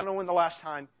 I don't know when the last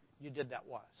time you did that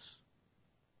was.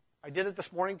 I did it this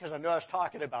morning because I know I was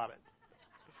talking about it.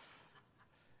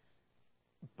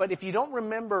 But if you don't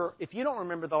remember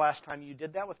the last time you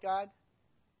did that with God,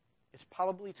 it's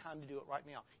probably time to do it right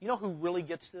now. You know who really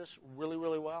gets this really,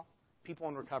 really well? People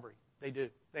in recovery. They do.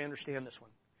 They understand this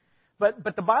one.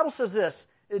 But the Bible says this.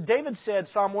 David said,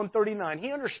 Psalm 139,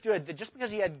 he understood that just because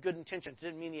he had good intentions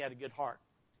didn't mean he had a good heart.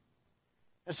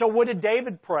 And so what did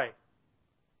David pray?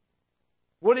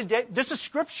 This is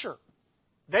Scripture.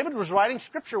 David was writing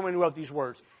Scripture when he wrote these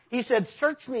words. He said,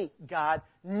 search me, God,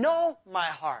 know my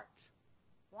heart.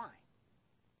 Why?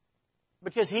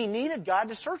 Because he needed God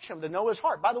to search him, to know his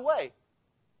heart. By the way,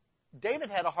 David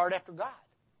had a heart after God.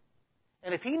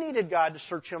 And if he needed God to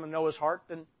search him and know his heart,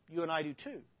 then you and I do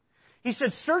too. He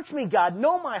said, search me, God,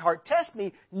 know my heart, test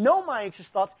me, know my anxious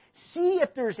thoughts, see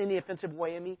if there's any offensive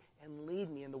way in me, and lead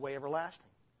me in the way everlasting.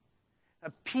 Now,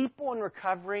 people in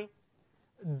recovery,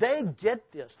 they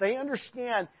get this. They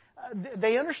understand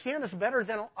this better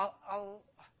than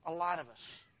a lot of us.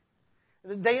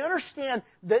 They understand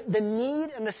the need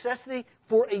and necessity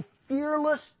for a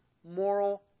fearless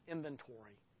moral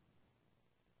inventory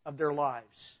of their lives.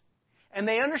 And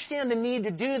they understand the need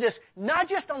to do this not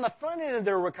just on the front end of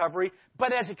their recovery,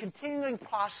 but as a continuing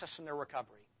process in their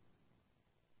recovery.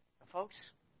 Now, folks,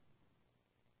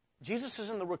 Jesus is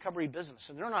in the recovery business,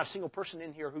 and there's not a single person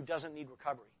in here who doesn't need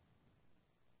recovery.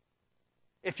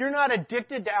 If you're not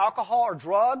addicted to alcohol or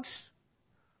drugs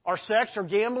or sex or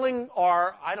gambling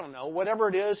or, I don't know, whatever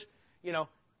it is,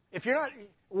 if you're not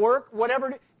work,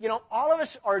 whatever, all of us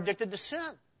are addicted to sin.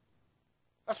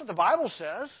 That's what the Bible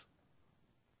says.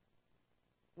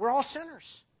 We're all sinners.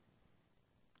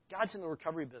 God's in the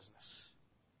recovery business.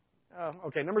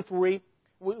 Okay, number 3,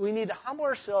 we need to humble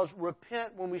ourselves,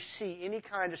 repent when we see any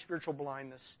kind of spiritual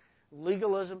blindness,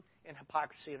 legalism, and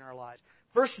hypocrisy in our lives.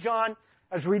 1 John,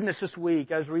 I was reading this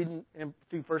week. I was reading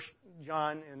through 1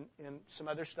 John and some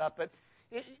other stuff. But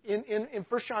in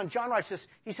 1 John, John writes this.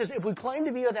 He says, if we claim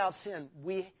to be without sin,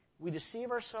 we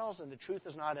deceive ourselves and the truth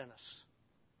is not in us.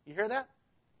 You hear that?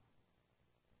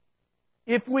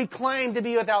 If we claim to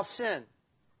be without sin.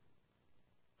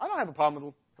 I don't have a problem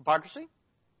with hypocrisy.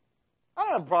 I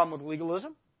don't have a problem with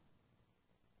legalism.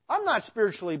 I'm not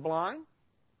spiritually blind.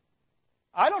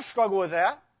 I don't struggle with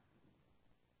that.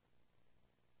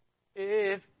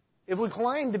 If we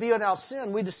claim to be without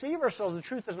sin, we deceive ourselves. The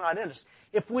truth is not in us.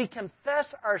 If we confess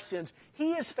our sins,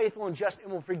 He is faithful and just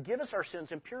and will forgive us our sins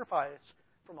and purify us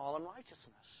from all unrighteousness.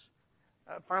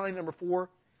 Finally, number 4,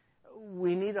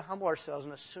 we need to humble ourselves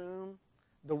and assume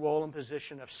the role and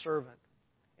position of servant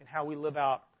in how we live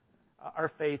out our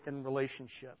faith and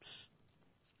relationships.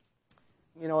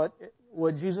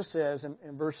 What Jesus says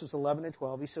in verses 11 and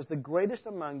 12, He says, the greatest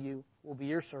among you will be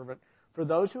your servant. For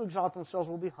those who exalt themselves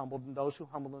will be humbled, and those who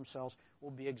humble themselves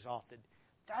will be exalted.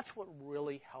 That's what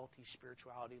really healthy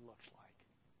spirituality looks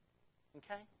like.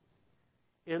 Okay?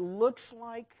 It looks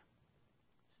like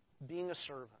being a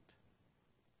servant.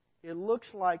 It looks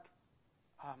like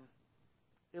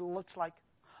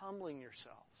humbling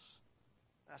yourselves.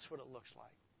 That's what it looks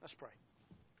like. Let's pray.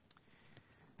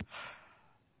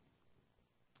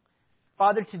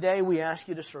 Father, today we ask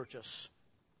You to search us.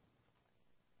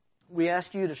 We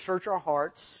ask You to search our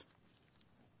hearts.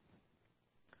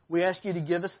 We ask You to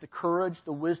give us the courage,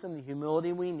 the wisdom, the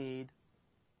humility we need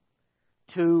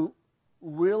to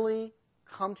really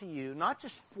come to You, not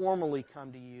just formally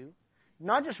come to You,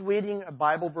 not just reading a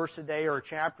Bible verse a day or a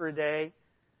chapter a day,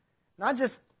 not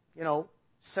just,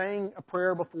 saying a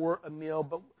prayer before a meal,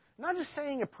 but not just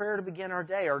saying a prayer to begin our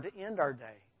day or to end our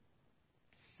day.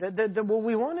 What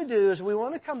we want to do is we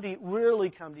want to really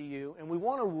come to You, and we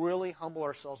want to really humble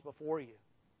ourselves before You.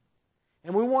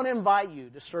 And we want to invite You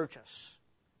to search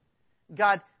us.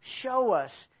 God, show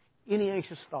us any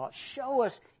anxious thoughts. Show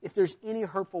us if there's any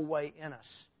hurtful way in us,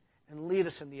 and lead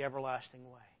us in the everlasting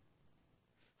way.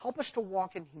 Help us to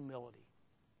walk in humility,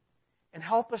 and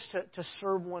help us to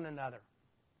serve one another.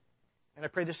 And I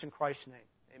pray this in Christ's name.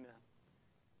 Amen.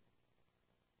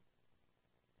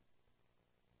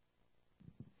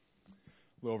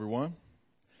 Hello, everyone.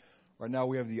 Right now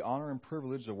we have the honor and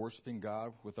privilege of worshiping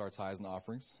God with our tithes and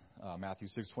offerings. Matthew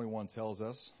 6:21 tells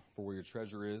us, for where your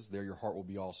treasure is, there your heart will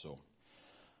be also.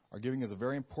 Our giving is a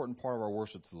very important part of our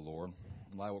worship to the Lord.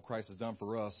 In light of what Christ has done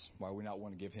for us, why we not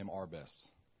want to give Him our best.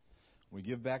 When we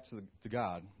give back to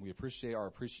God, we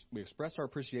express our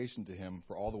appreciation to Him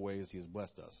for all the ways He has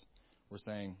blessed us. We're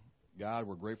saying, God,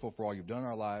 we're grateful for all You've done in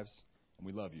our lives, and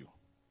we love You.